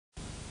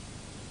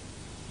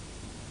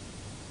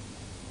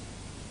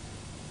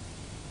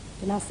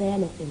Can I say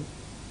anything?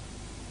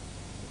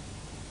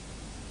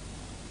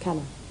 Can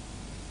I?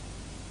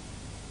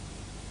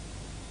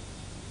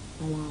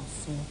 Well, I'll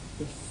say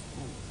this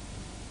then.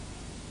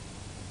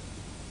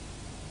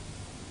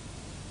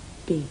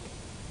 Big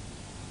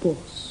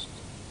bust.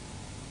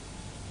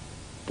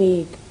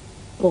 Big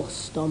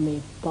bust on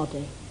me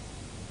body.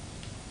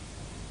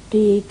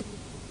 Big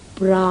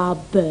bra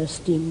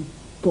bursting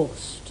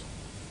bust.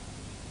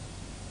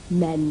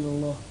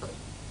 Men look.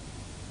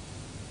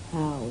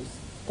 How's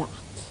that?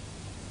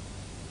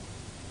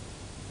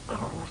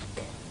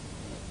 Crack,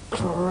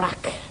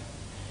 crack,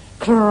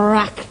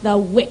 crack the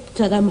whip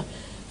to them.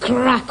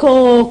 Crack,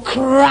 oh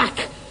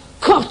crack,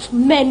 cut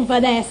men for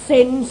their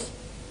sins.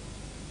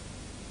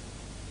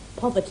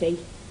 Poverty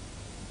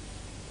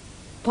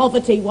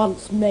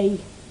wants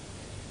me.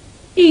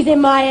 He's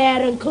in my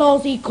hair and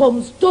clothes he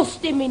comes,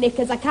 dust in me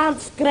knickers, I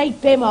can't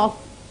scrape him off.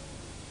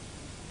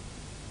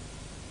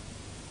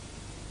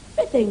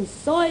 Everything's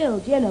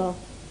soiled, you know.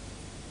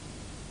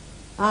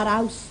 Our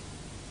house,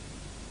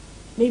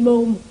 me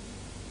mum,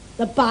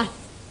 the bath.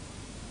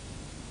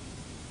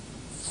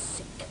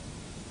 Sick.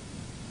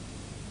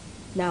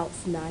 Now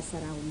it's nice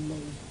around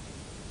me.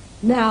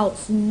 Now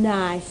it's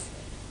nice.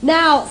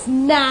 Now it's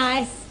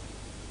nice.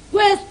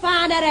 Where's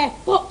finery?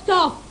 Fucked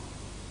off.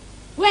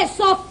 Where's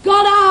soft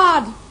gone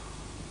hard?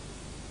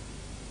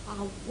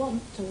 I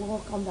want to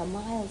walk on the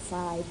mild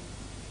side.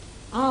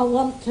 I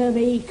want to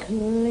be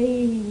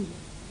clean.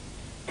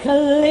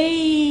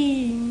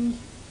 Clean.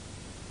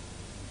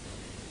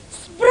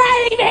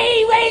 Spray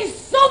me with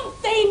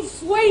something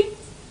sweet.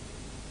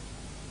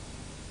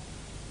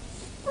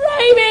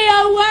 Spray me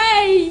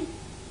away.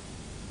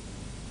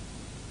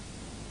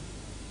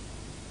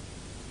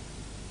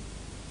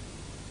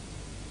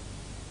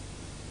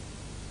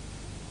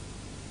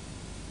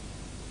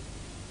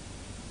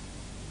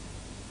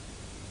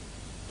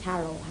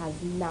 Carol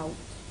has nought.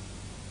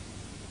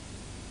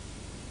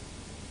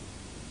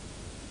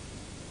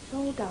 It's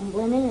all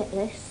gambling, isn't it,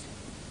 this?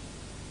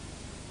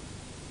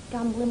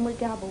 Gambling with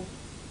gabble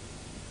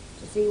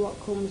to see what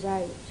comes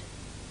out.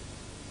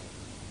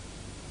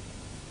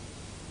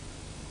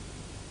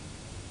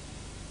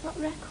 That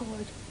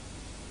record,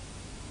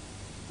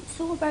 it's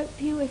all about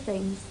fewer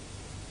things.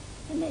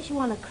 It makes you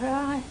want to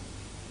cry.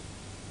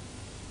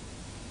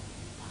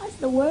 Why is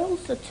the world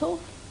so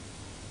tough?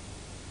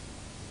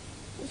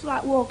 It's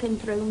like walking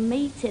through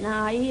meat in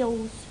high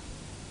heels.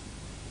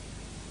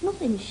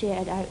 Nothing's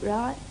shared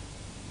outright.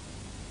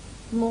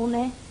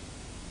 Money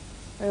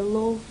or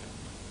love.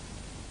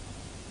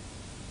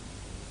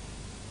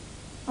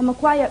 I'm a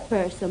quiet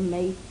person,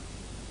 me.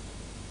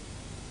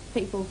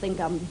 People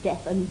think I'm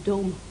deaf and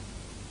dumb.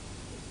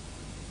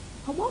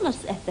 I want to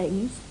say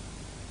things,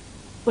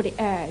 but it's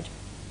hard.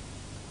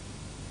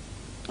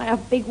 I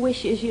have big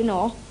wishes, you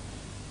know.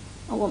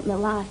 I want my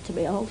life to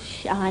be all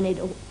shined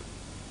up.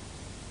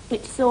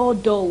 It's so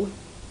dull.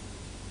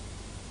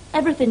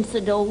 Everything's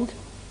so dulled.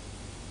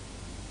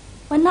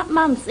 When that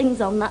man sings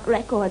on that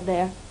record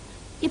there,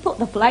 you put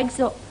the flags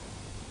up.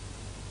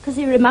 'Cause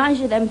he reminds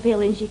you of them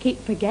feelings you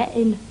keep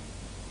forgetting.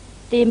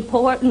 The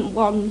important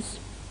ones.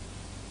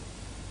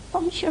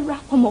 Once you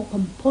wrap them up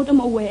and put them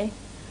away,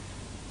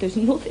 there's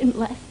nothing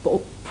left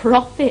but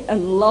profit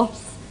and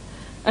loss.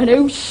 And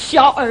who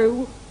shot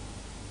who.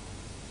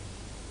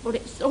 But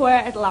it's so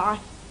hard,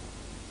 life.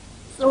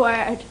 So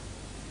hard.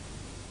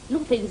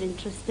 Nothing's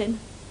interesting.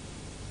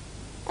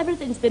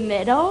 Everything's been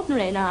made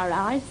ordinary in our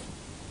eyes.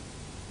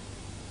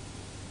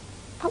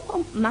 I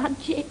want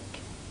magic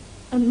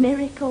and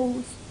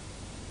miracles.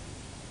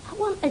 I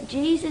want a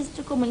Jesus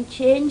to come and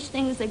change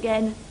things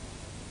again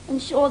and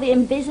show the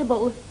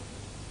invisible.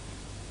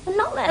 And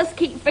not let us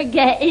keep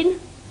forgetting,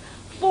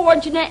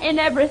 forging it in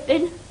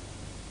everything,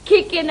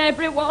 kicking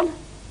everyone.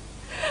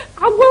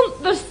 I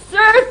want the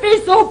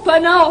surface up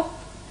and off,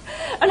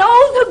 and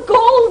all the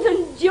gold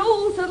and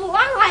jewels and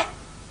light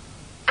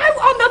out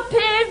on the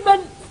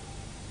pavement.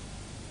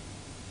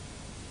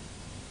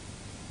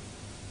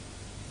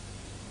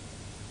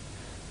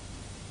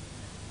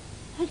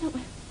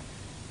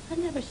 I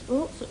never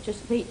spoke such a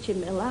speech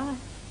in my life.